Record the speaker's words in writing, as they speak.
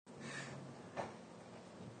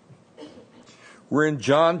We're in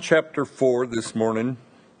John chapter 4 this morning.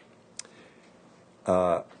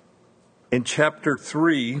 In chapter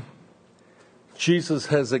 3, Jesus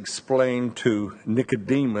has explained to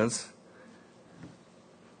Nicodemus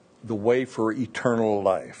the way for eternal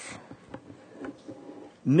life.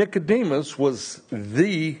 Nicodemus was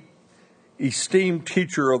the esteemed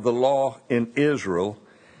teacher of the law in Israel,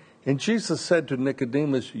 and Jesus said to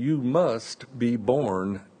Nicodemus, "You must be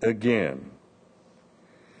born again.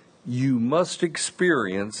 You must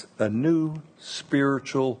experience a new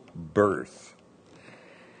spiritual birth.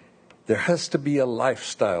 There has to be a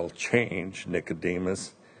lifestyle change,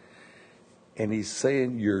 Nicodemus." And he's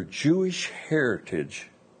saying your Jewish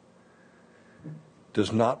heritage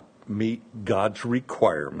does not meet God's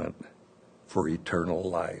requirement for eternal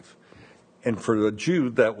life. And for the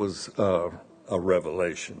Jew, that was a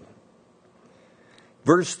revelation.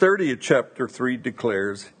 Verse 30 of chapter 3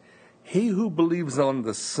 declares, "He who believes on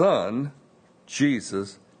the Son,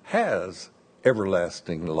 Jesus, has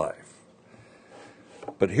everlasting life."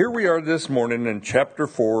 But here we are this morning in chapter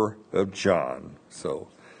 4 of John. So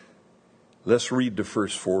let's read the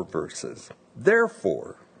first 4 verses.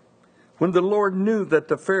 "Therefore, when the Lord knew that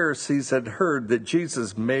the Pharisees had heard that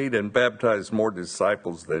Jesus made and baptized more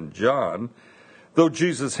disciples than John, though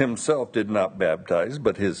Jesus himself did not baptize,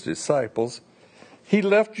 but his disciples, he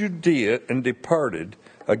left Judea and departed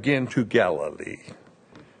again to Galilee.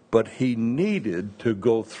 But he needed to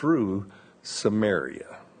go through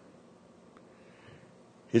Samaria."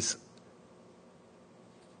 It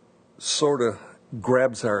sort of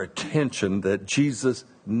grabs our attention that Jesus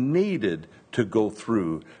needed to go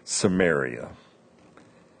through Samaria.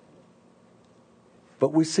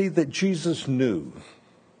 But we see that Jesus knew.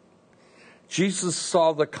 Jesus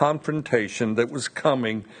saw the confrontation that was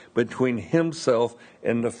coming between himself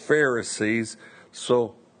and the Pharisees,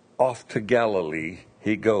 so off to Galilee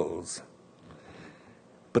he goes.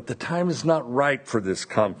 But the time is not right for this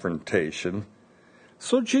confrontation.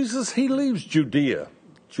 So Jesus, he leaves Judea,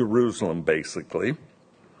 Jerusalem basically.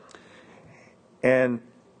 And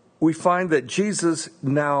we find that Jesus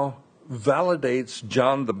now validates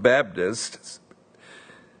John the Baptist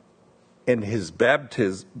in his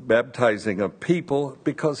baptizing of people,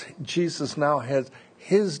 because Jesus now has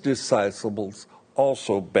his disciples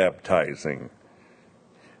also baptizing.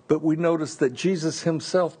 But we notice that Jesus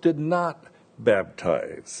himself did not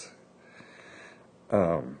baptize.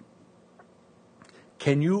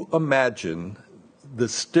 Can you imagine the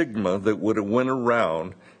stigma that would have went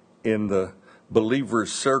around in the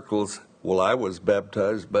believers' circles? Well, I was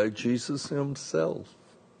baptized by Jesus himself.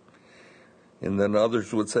 And then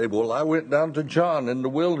others would say, well, I went down to John in the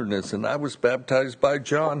wilderness and I was baptized by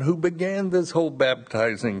John, who began this whole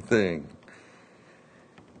baptizing thing.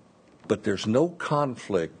 But there's no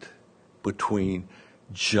conflict between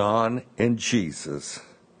John and Jesus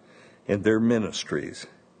and their ministries.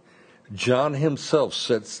 John himself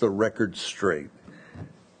sets the record straight.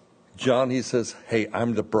 John, he says, hey,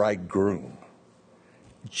 I'm the bridegroom.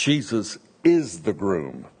 Jesus is the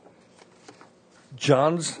groom.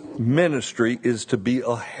 John's ministry is to be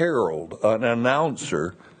a herald, an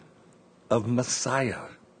announcer of Messiah.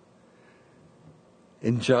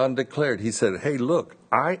 And John declared, he said, hey, look,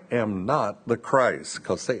 I am not the Christ,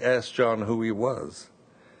 because they asked John who he was.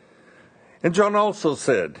 And John also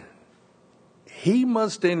said, he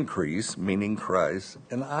must increase, meaning Christ,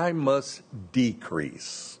 and I must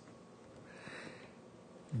decrease.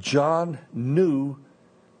 John knew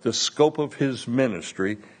the scope of his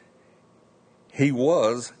ministry. He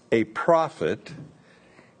was a prophet,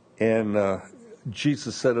 and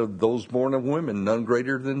Jesus said of those born of women, none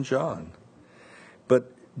greater than John.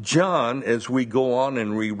 But John, as we go on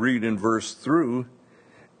and we read in verse 4,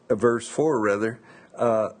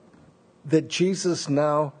 that Jesus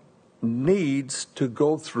now needs to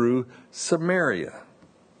go through Samaria,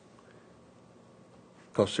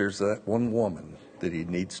 because there's that one woman that he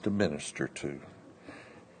needs to minister to.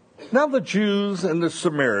 Now the Jews and the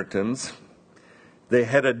Samaritans, they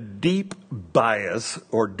had a deep bias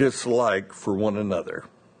or dislike for one another.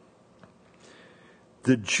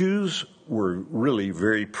 The Jews were really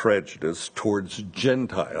very prejudiced towards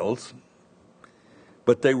Gentiles,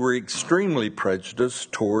 but they were extremely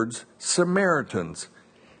prejudiced towards Samaritans.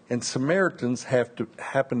 And Samaritans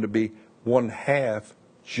happen to be one half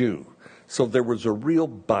Jew. So there was a real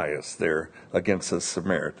bias there against the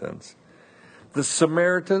Samaritans. The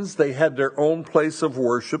Samaritans, they had their own place of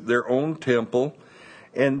worship, their own temple,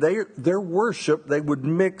 and their worship, they would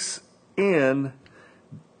mix in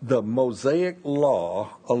the Mosaic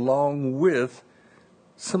law along with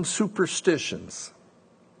some superstitions.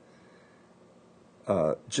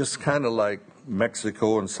 just kind of like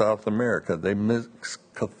Mexico and South America. They mix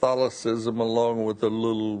Catholicism along with a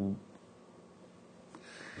little,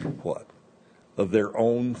 of their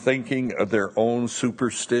own thinking, of their own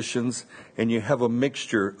superstitions, and you have a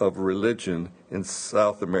mixture of religion in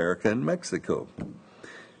South America and Mexico.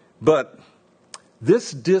 But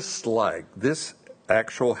this dislike, this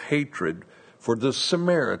actual hatred for the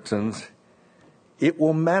Samaritans, it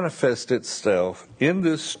will manifest itself in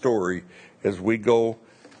this story as we go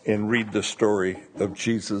and read the story of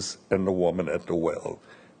Jesus and the woman at the well,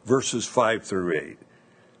 verses 5 through 8.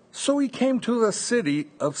 So he came to the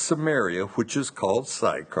city of Samaria, which is called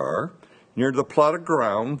Sychar, near the plot of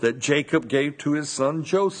ground that Jacob gave to his son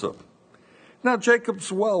Joseph. Now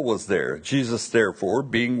Jacob's well was there. Jesus, therefore,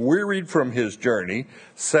 being wearied from his journey,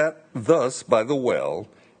 sat thus by the well.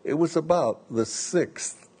 It was about the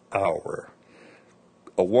 6th hour.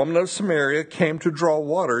 A woman of Samaria came to draw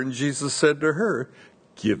water, and Jesus said to her,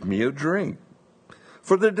 "Give me a drink."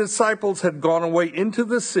 For the disciples had gone away into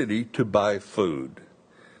the city to buy food.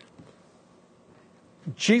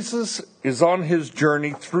 Jesus is on his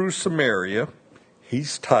journey through Samaria.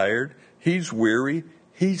 He's tired, he's weary,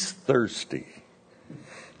 he's thirsty.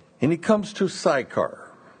 And he comes to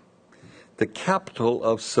Sychar, the capital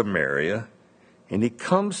of Samaria, and he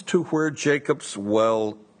comes to where Jacob's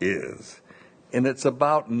well is. And it's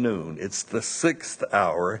about noon. It's the 6th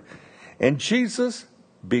hour. And Jesus,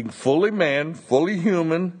 being fully man, fully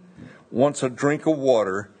human, wants a drink of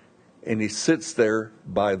water, and he sits there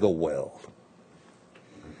by the well.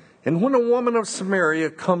 And when a woman of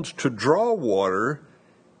Samaria comes to draw water,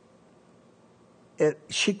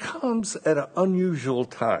 she comes at an unusual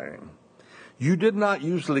time. You did not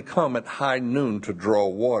usually come at high noon to draw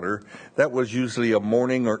water. That was usually a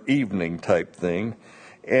morning or evening type thing.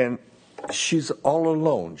 And she's all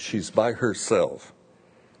alone. She's by herself.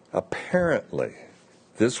 Apparently,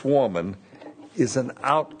 this woman is an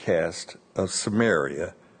outcast of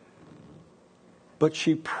Samaria, but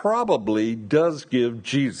she probably does give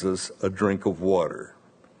Jesus a drink of water.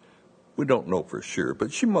 We don't know for sure,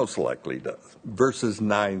 but she most likely does. Verses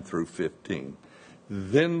 9 through 15.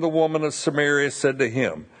 Then the woman of Samaria said to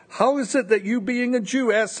him, "How is it that you, being a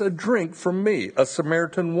Jew, ask a drink from me, a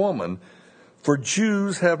Samaritan woman? For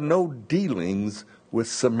Jews have no dealings with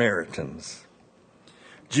Samaritans."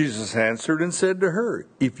 Jesus answered and said to her,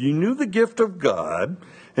 "If you knew the gift of God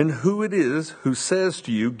and who it is who says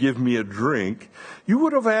to you, 'Give me a drink,' you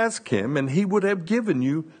would have asked him, and he would have given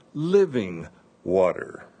you living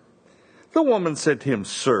water." The woman said to him,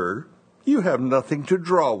 "Sir, you have nothing to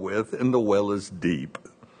draw with, and the well is deep.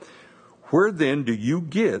 Where then do you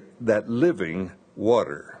get that living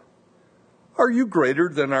water? Are you greater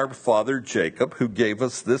than our father Jacob, who gave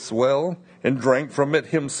us this well and drank from it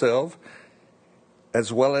himself,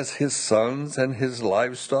 as well as his sons and his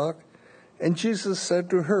livestock?" And Jesus said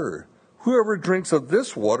to her, "Whoever drinks of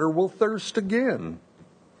this water will thirst again.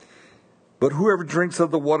 But whoever drinks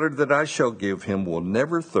of the water that I shall give him will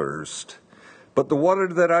never thirst. But the water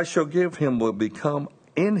that I shall give him will become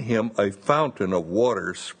in him a fountain of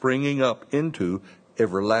water springing up into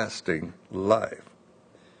everlasting life."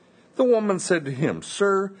 The woman said to him,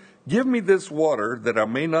 "Sir, give me this water that I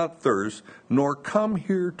may not thirst, nor come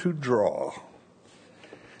here to draw."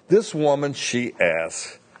 This woman, she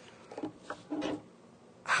asks,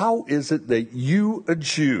 "How is it that you, a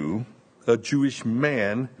Jew, a Jewish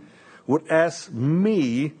man, would ask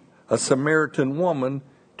me, a Samaritan woman,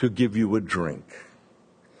 to give you a drink?"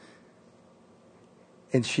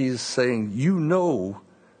 And she's saying, you know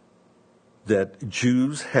that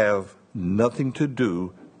Jews have nothing to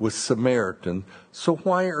do with Samaritan, so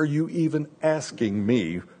why are you even asking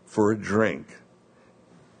me for a drink?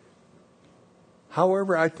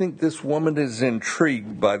 However, I think this woman is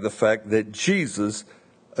intrigued by the fact that Jesus,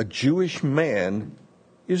 a Jewish man,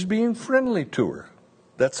 is being friendly to her.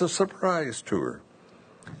 That's a surprise to her.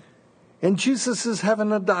 And Jesus is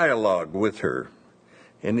having a dialogue with her.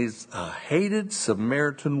 And he's a hated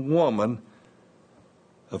Samaritan woman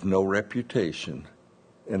of no reputation.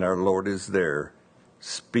 And our Lord is there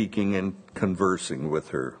speaking and conversing with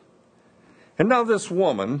her. And now this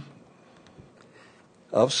woman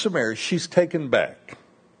of Samaria, she's taken back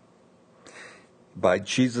by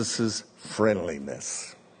Jesus'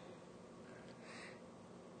 friendliness.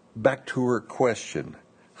 Back to her question,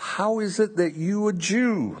 how is it that you, a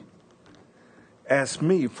Jew, ask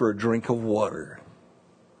me for a drink of water?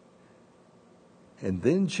 And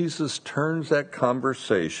then Jesus turns that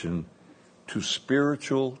conversation to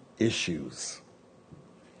spiritual issues.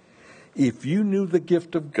 If you knew the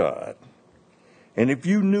gift of God, and if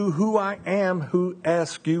you knew who I am who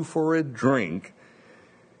asks you for a drink,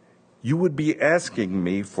 you would be asking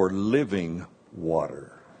me for living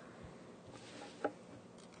water.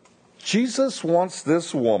 Jesus wants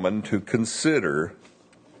this woman to consider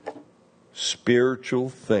spiritual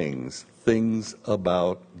things, things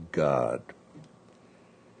about God.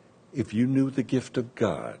 If you knew the gift of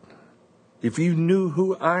God, if you knew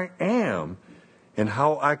who I am and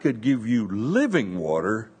how I could give you living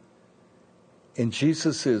water, and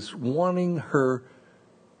Jesus is wanting her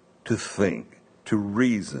to think, to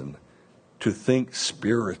reason, to think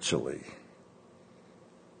spiritually.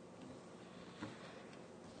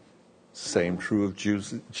 Same true of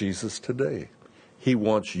Jesus today. He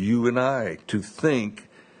wants you and I to think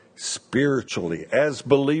spiritually. As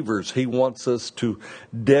believers, he wants us to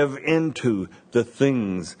delve into the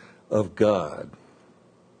things of God.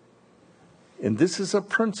 And this is a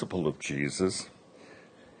principle of Jesus.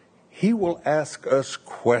 He will ask us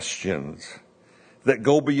questions that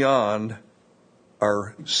go beyond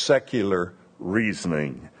our secular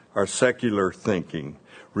reasoning, our secular thinking.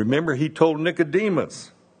 Remember, he told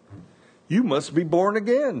Nicodemus, you must be born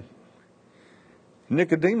again.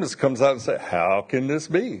 Nicodemus comes out and says, how can this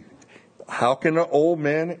be? How can an old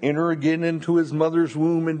man enter again into his mother's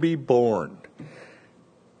womb and be born?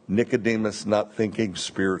 Nicodemus not thinking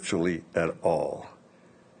spiritually at all.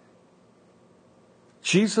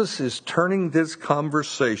 Jesus is turning this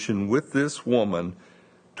conversation with this woman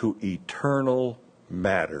to eternal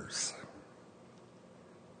matters.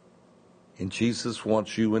 And Jesus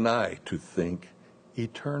wants you and I to think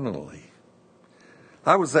eternally.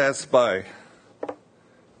 I was asked by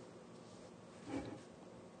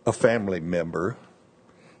a family member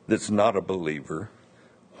that's not a believer,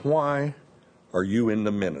 why are you in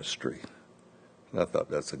the ministry? And I thought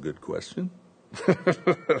that's a good question.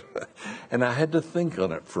 And I had to think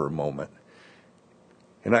on it for a moment.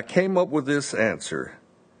 And I came up with this answer.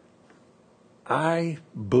 I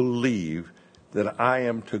believe that I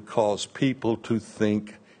am to cause people to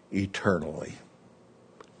think eternally.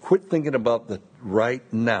 Quit thinking about the right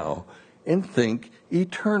now and think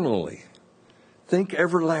eternally. Think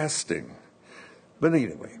everlasting. But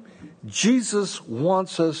anyway, Jesus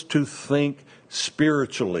wants us to think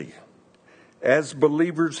spiritually. As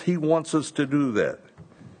believers, he wants us to do that.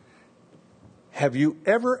 Have you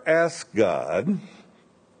ever asked God,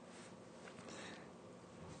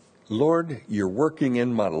 Lord, you're working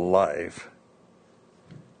in my life,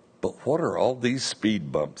 but what are all these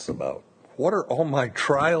speed bumps about? What are all my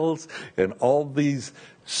trials and all these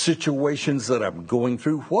situations that I'm going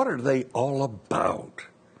through? What are they all about?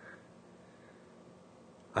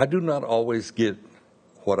 I do not always get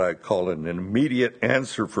what I call an immediate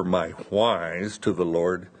answer for my whys to the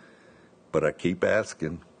Lord, but I keep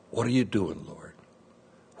asking, what are you doing, Lord?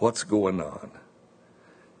 What's going on?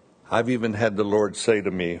 I've even had the Lord say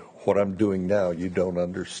to me, what I'm doing now, you don't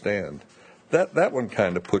understand. That one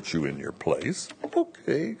kind of puts you in your place.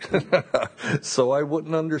 Okay. So I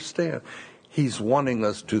wouldn't understand. He's wanting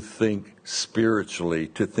us to think spiritually,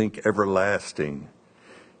 to think everlasting.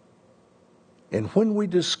 And when we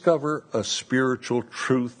discover a spiritual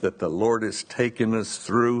truth that the Lord has taken us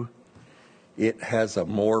through, it has a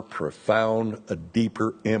more profound, a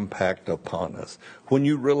deeper impact upon us. When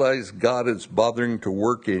you realize God is bothering to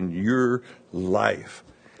work in your life,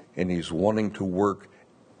 and he's wanting to work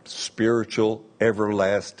spiritual,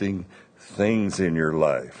 everlasting things in your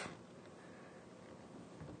life.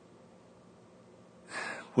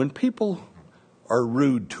 When people are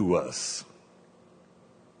rude to us,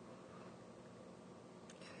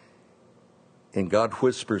 and God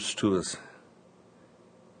whispers to us,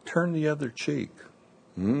 turn the other cheek.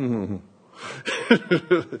 Don't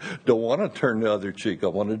want to turn the other cheek. I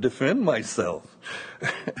want to defend myself.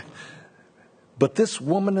 But this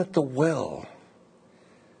woman at the well,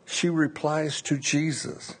 she replies to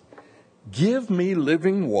Jesus, give me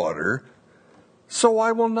living water so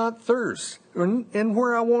I will not thirst, and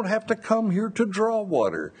where I won't have to come here to draw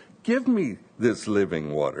water. Give me this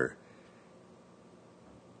living water.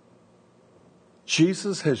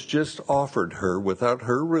 Jesus has just offered her, without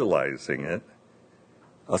her realizing it,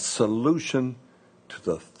 a solution to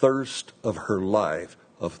the thirst of her life,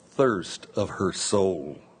 of thirst of her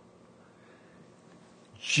soul.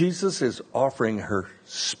 Jesus is offering her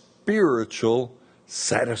spiritual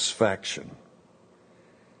satisfaction,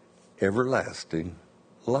 everlasting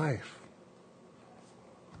life.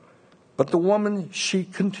 But the woman, she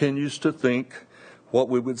continues to think what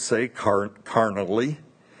we would say carnally,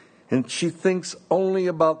 and she thinks only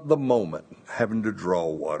about the moment, having to draw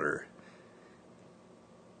water.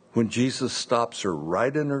 When Jesus stops her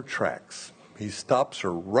right in her tracks, he stops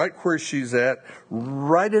her right where she's at,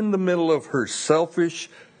 right in the middle of her selfish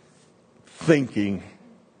thinking.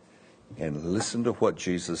 And listen to what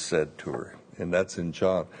Jesus said to her. And that's in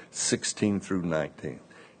John 16 through 19.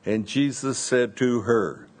 And Jesus said to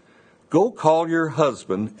her, "Go call your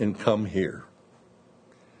husband and come here."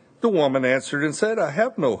 The woman answered and said, "I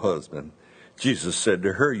have no husband." Jesus said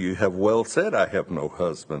to her, "You have well said, 'I have no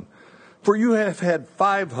husband.' For you have had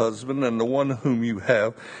 5 husbands, and the one whom you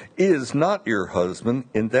have is not your husband,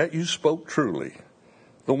 in that you spoke truly."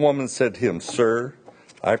 The woman said to him, "Sir,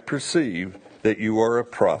 I perceive that you are a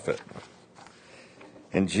prophet."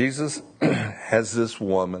 And Jesus has this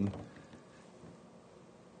woman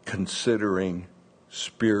considering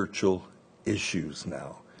spiritual issues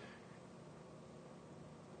now.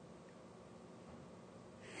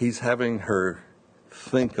 He's having her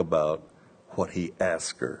think about what he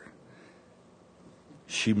asked her.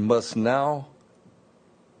 She must now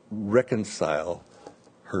reconcile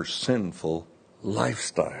her sinful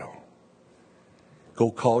lifestyle.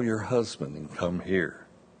 Go call your husband and come here.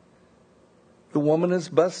 The woman is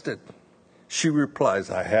busted. She replies,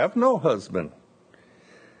 "I have no husband."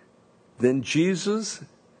 Then Jesus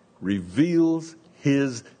reveals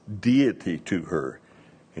his deity to her,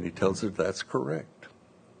 and he tells her that's correct.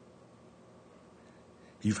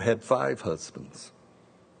 You've had 5 husbands.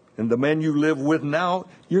 And the man you live with now,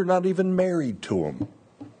 you're not even married to him.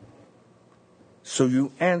 So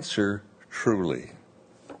you answer truly.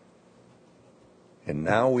 And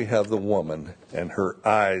now we have the woman, and her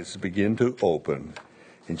eyes begin to open.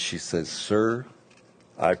 And she says, "Sir,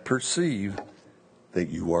 I perceive that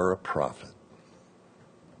you are a prophet."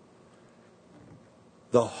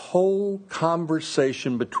 The whole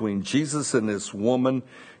conversation between Jesus and this woman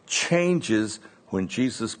changes when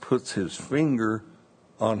Jesus puts his finger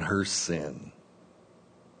on her sin.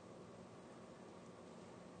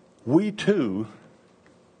 We too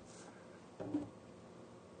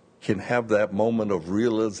can have that moment of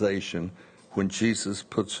realization when Jesus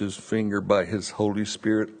puts his finger by his Holy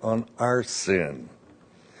Spirit on our sin.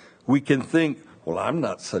 We can think, well, I'm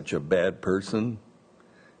not such a bad person.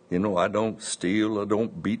 You know, I don't steal, I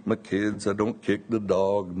don't beat my kids, I don't kick the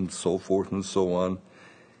dog, and so forth and so on,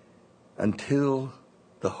 until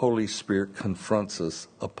the Holy Spirit confronts us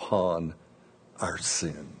upon our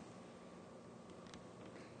sin.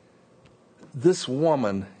 This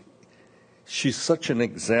woman, she's such an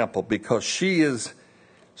example because she is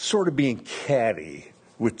sort of being catty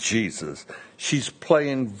with Jesus. She's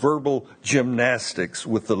playing verbal gymnastics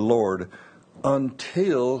with the Lord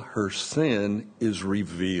until her sin is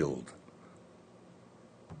revealed.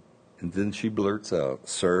 And then she blurts out,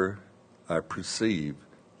 "Sir, I perceive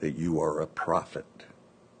that you are a prophet."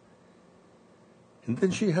 And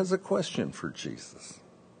then she has a question for Jesus.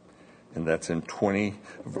 And that's in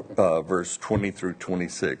verse 20 through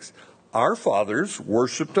 26. "Our fathers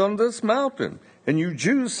worshipped on this mountain, and you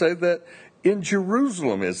Jews say that in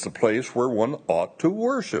Jerusalem is the place where one ought to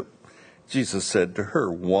worship." Jesus said to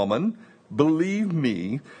her, "Woman, believe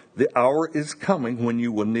me, the hour is coming when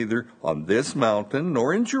you will neither on this mountain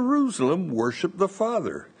nor in Jerusalem worship the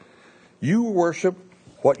Father. You worship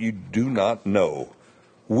what you do not know.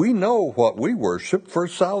 We know what we worship, for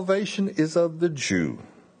salvation is of the Jew.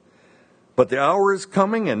 But the hour is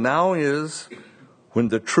coming, and now is, when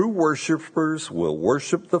the true worshipers will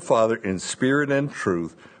worship the Father in spirit and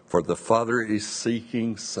truth, for the Father is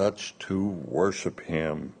seeking such to worship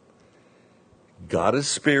him. God is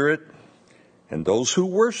spirit, and those who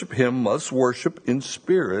worship him must worship in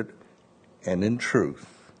spirit and in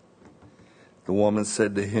truth." The woman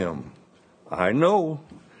said to him, "I know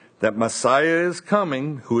that Messiah is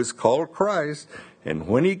coming, who is called Christ, and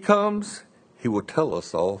when he comes, he will tell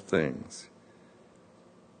us all things."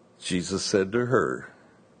 Jesus said to her,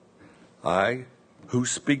 "I who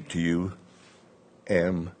speak to you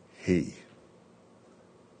am he."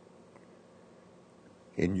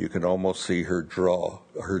 And you can almost see her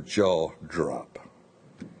jaw drop.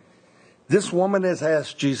 This woman has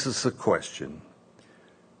asked Jesus a question.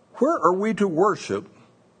 Where are we to worship?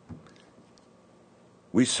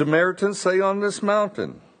 We Samaritans say on this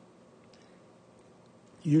mountain.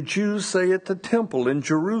 You Jews say at the temple in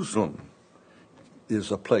Jerusalem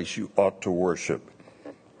is a place you ought to worship.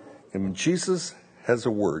 And Jesus has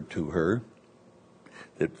a word to her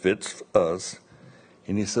that fits us.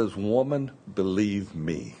 And he says, "Woman, believe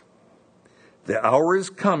me. The hour is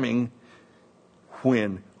coming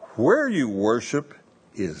when where you worship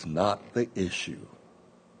is not the issue.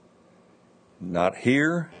 Not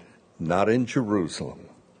here, not in Jerusalem."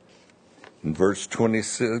 In verse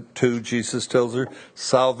 22, Jesus tells her,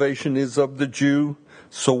 "Salvation is of the Jew,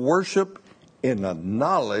 so worship in a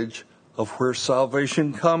knowledge of where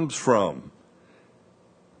salvation comes from.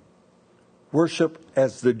 Worship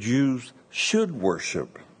as the Jews should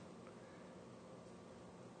worship.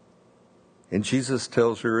 And Jesus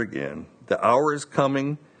tells her again, the hour is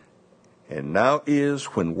coming, and now is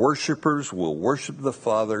when worshipers will worship the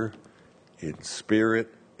Father in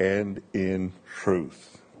spirit and in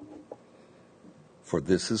truth. For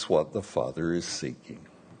this is what the Father is seeking.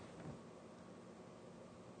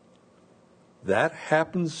 That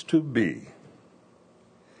happens to be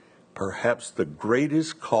perhaps the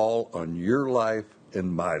greatest call on your life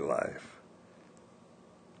and my life.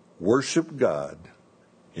 Worship God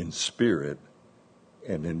in spirit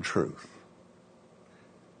and in truth.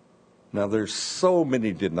 Now, there's so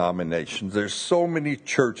many denominations, there's so many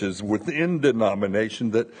churches within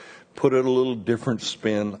denomination that put a little different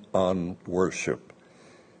spin on worship.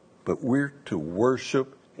 But we're to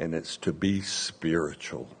worship, and it's to be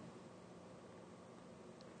spiritual.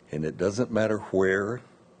 And it doesn't matter where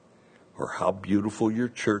or how beautiful your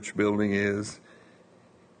church building is.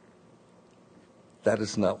 That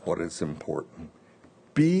is not what is important.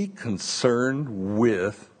 Be concerned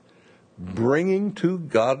with bringing to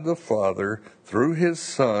God the Father, through his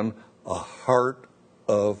Son, a heart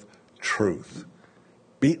of truth.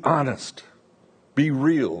 Be honest. Be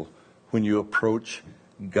real when you approach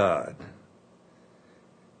God.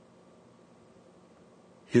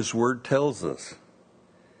 His word tells us,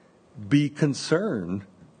 be concerned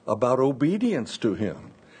about obedience to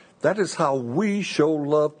him. That is how we show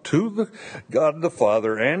love to God the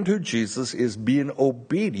Father and to Jesus, is being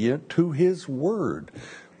obedient to his word.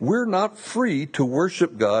 We're not free to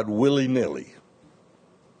worship God willy-nilly.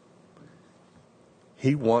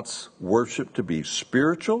 He wants worship to be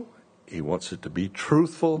spiritual. He wants it to be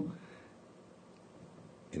truthful.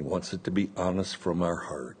 He wants it to be honest from our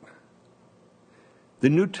heart. The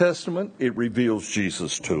New Testament, it reveals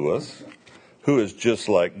Jesus to us, who is just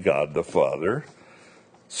like God the Father.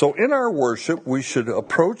 So in our worship, we should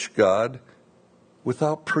approach God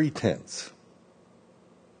without pretense.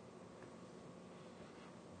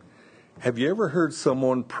 Have you ever heard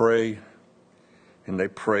someone pray, and they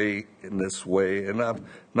pray in this way, and I'm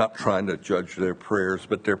not trying to judge their prayers,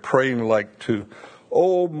 but they're praying like to,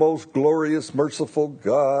 oh, most glorious, merciful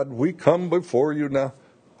God, we come before you now.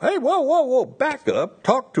 Hey, whoa, back up.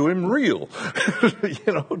 Talk to him real.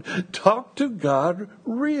 Talk to God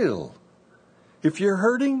real. If you're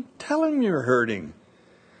hurting, tell him you're hurting.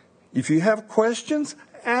 If you have questions,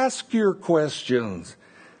 ask your questions.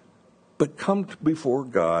 But come before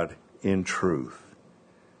God in truth.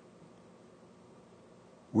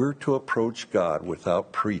 We're to approach God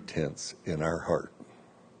without pretense in our heart.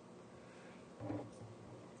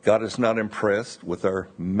 God is not impressed with our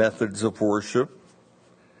methods of worship,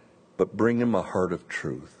 but bring him a heart of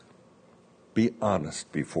truth. Be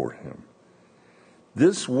honest before him.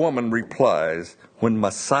 This woman replies, when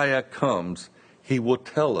Messiah comes, he will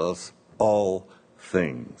tell us all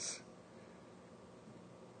things.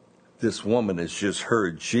 This woman has just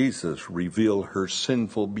heard Jesus reveal her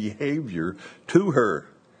sinful behavior to her.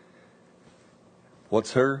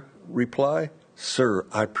 What's her reply? Sir,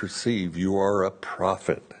 I perceive you are a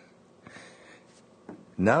prophet.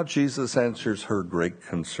 Now Jesus answers her great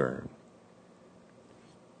concern.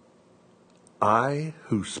 I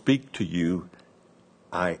who speak to you,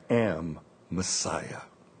 I am Messiah.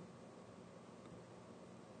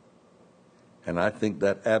 And I think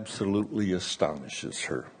that absolutely astonishes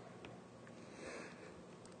her.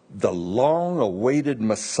 The long-awaited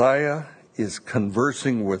Messiah is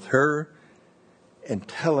conversing with her and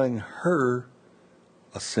telling her,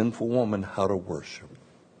 a sinful woman, how to worship.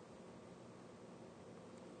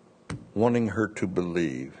 Wanting her to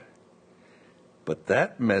believe. But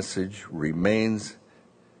that message remains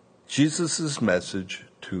Jesus' message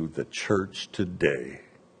to the church today.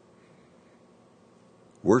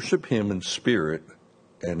 Worship him in spirit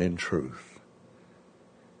and in truth.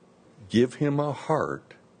 Give him a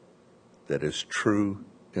heart that is true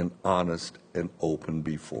and honest and open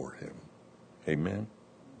before him. Amen?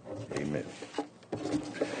 Amen.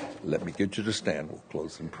 Let me get you to stand. We'll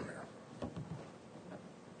close in prayer.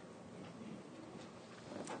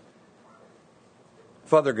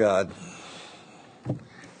 Father God,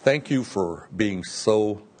 thank you for being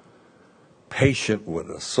so patient with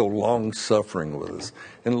us, so long-suffering with us.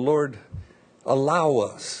 And Lord, allow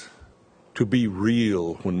us to be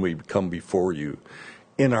real when we come before you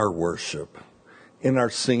in our worship, in our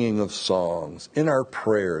singing of songs, in our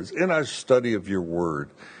prayers, in our study of your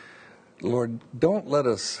word. Lord, don't let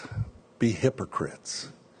us be hypocrites.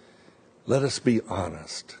 Let us be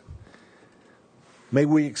honest. May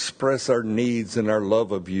we express our needs and our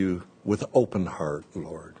love of you with open heart,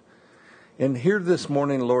 Lord. And here this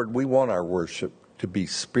morning, Lord, we want our worship to be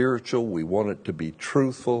spiritual. We want it to be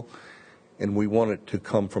truthful. And we want it to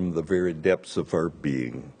come from the very depths of our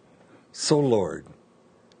being. So, Lord,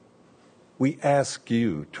 we ask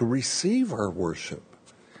you to receive our worship.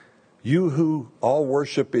 You who all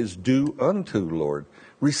worship is due unto, Lord,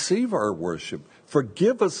 receive our worship.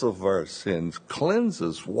 Forgive us of our sins. Cleanse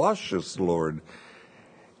us. Wash us, Lord.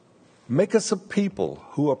 Make us a people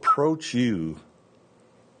who approach you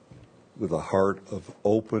with a heart of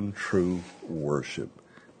open, true worship.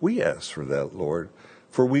 We ask for that, Lord,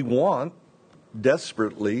 for we want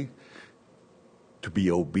desperately to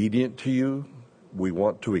be obedient to you. We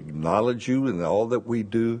want to acknowledge you in all that we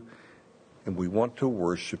do, and we want to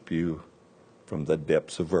worship you from the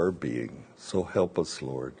depths of our being. So help us,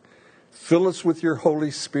 Lord. Fill us with your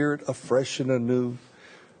Holy Spirit afresh and anew.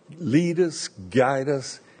 Lead us, guide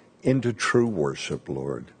us into true worship,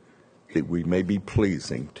 Lord, that we may be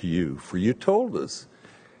pleasing to you. For you told us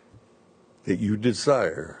that you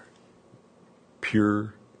desire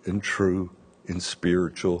pure and true and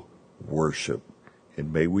spiritual worship.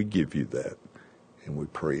 And may we give you that. And we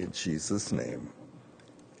pray in Jesus' name.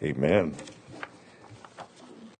 Amen.